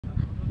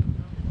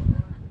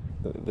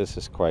This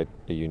is quite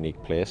a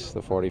unique place,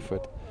 the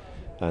 40-foot,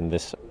 and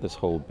this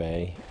whole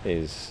bay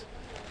is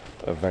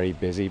a very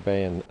busy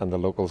bay, and the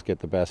locals get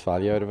the best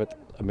value out of it.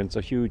 I mean, it's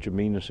a huge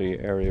amenity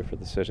area for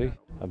the city.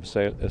 I'm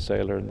a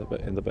sailor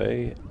in the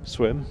bay,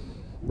 swim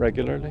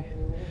regularly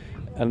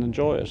and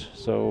enjoy it.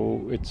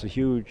 So it's a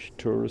huge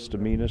tourist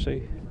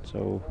amenity.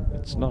 So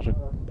it's not an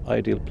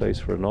ideal place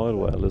for an oil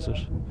well, is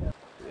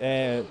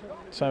it?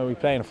 So we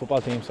play in a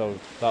football team, so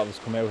that was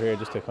come out here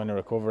just to kind of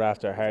recover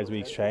after a hard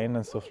week's training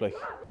and stuff like.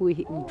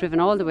 We've driven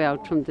all the way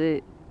out from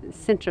the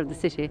centre of the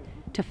city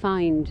to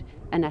find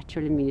a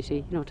natural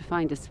amenity, to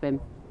find a swim.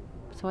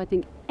 So I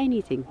think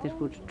anything that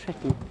would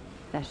threaten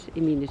that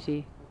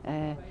amenity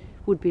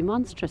would be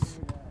monstrous.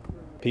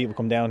 People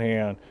come down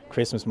here on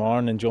Christmas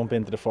morning and jump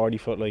into the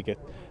 40-foot, like it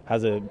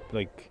has a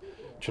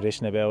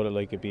tradition about it,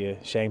 like it'd be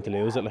a shame to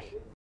lose it.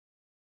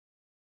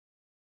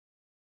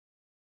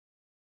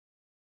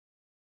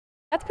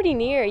 That's pretty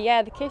near,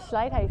 yeah. The Kish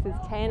Lighthouse is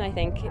 10, I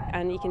think,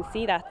 and you can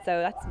see that,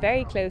 so that's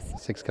very close.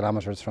 6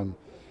 kilometres from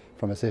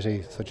a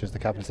city such as the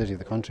capital city of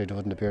the country, it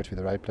wouldn't appear to be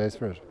the right place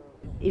for it.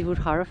 It would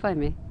horrify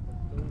me.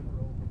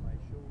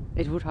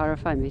 It would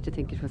horrify me to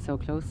think it was so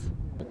close.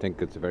 I think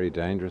it's very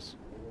dangerous.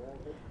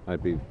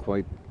 I'd be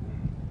quite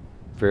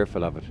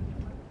fearful of it,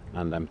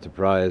 and I'm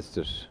surprised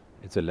that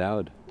it's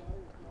allowed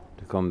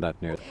to come that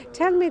near.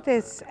 Tell me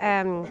this,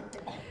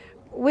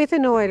 with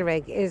an oil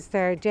rig, is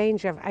there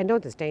danger of, I know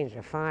there's danger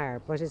of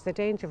fire, but is there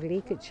danger of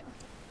leakage?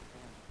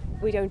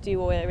 We don't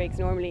do oil rigs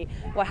normally.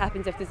 What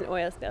happens if there's an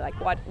oil spill? Like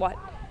what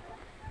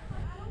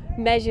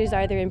measures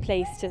are there in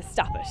place to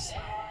stop it?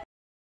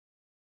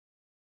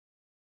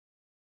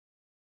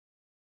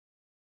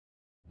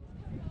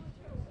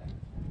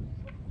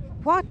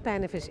 What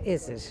benefit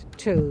is it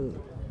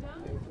to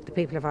the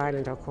people of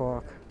Ireland or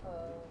Cork?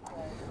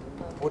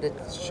 Would it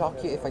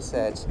shock you if I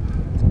said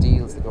the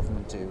deals the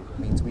government do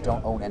means we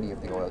don't own any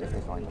of the oil if they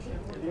find it?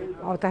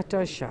 Oh, that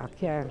does shock,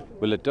 yeah.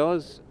 Well, it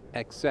does,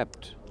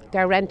 except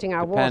they're renting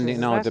our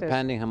waters.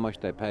 Depending how much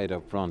they paid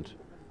up front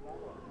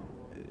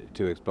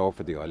to explore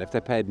for the oil. If they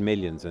paid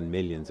millions and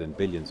millions and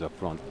billions up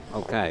front,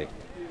 okay,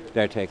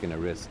 they're taking a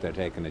risk, they're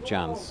taking a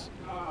chance.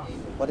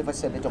 What if I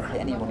said they don't pay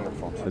any money up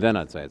front? Well, then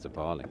I'd say it's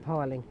appalling.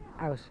 Appalling.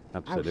 Out.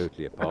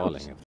 Absolutely Out.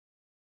 appalling. Out.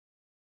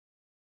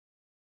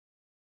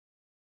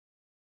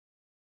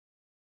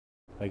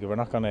 Like, we're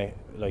not gonna,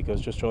 I was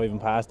just driving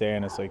past there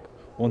and it's like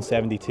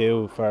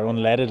 172 for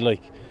unleaded,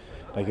 like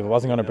if it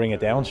wasn't gonna bring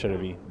it down, should there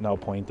be no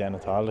point then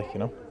at all,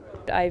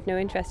 I have no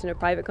interest in a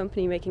private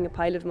company making a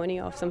pile of money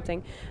off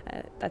something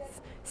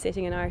that's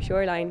sitting in our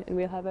shoreline, and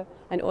we'll have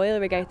an oil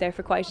rig out there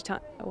for quite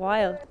a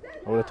while.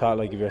 I would have thought,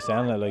 if you're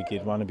selling it,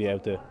 you'd want to be able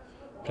to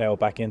plough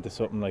back into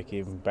something like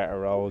even better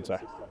roads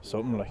or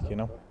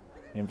something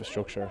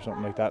infrastructure or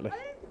something like that.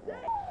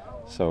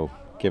 So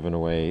giving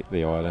away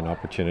the oil and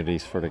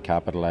opportunities for to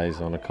capitalise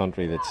on a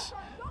country that's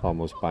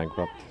almost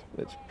bankrupt,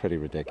 it's pretty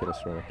ridiculous,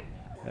 really.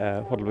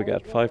 What did we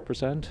get,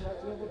 5%?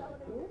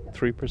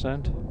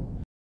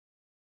 3%?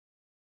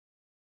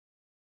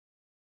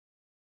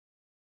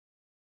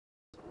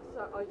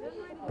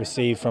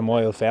 Received from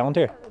oil found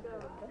here.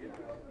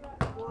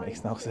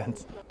 Makes no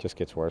sense. Just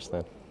gets worse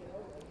then.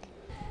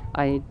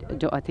 I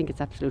think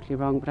it's absolutely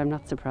wrong, but I'm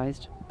not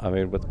surprised. I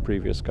mean, with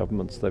previous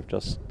governments, they've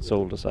just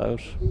sold us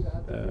out.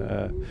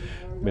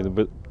 We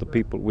the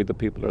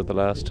people are the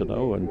last to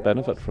know and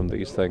benefit from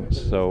these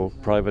things. So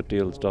private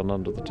deals done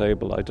under the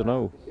table, I don't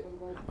know.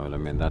 Well, I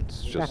mean,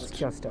 that's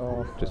just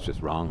off. It's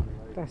just wrong.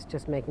 That's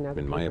just making other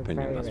In my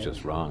opinion, that's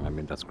just wrong. I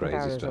mean, that's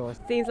crazy stuff.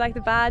 Seems like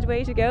the bad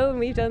way to go, and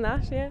we've done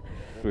that, yeah.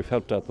 We've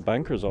helped out the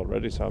bankers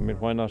already, so I mean,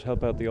 why not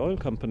help out the oil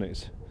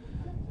companies?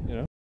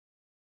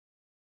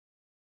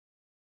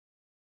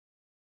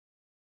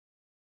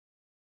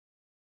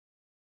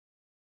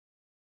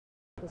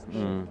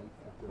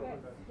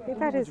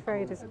 That is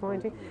very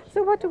disappointing.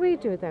 So what do we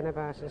do then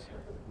about it?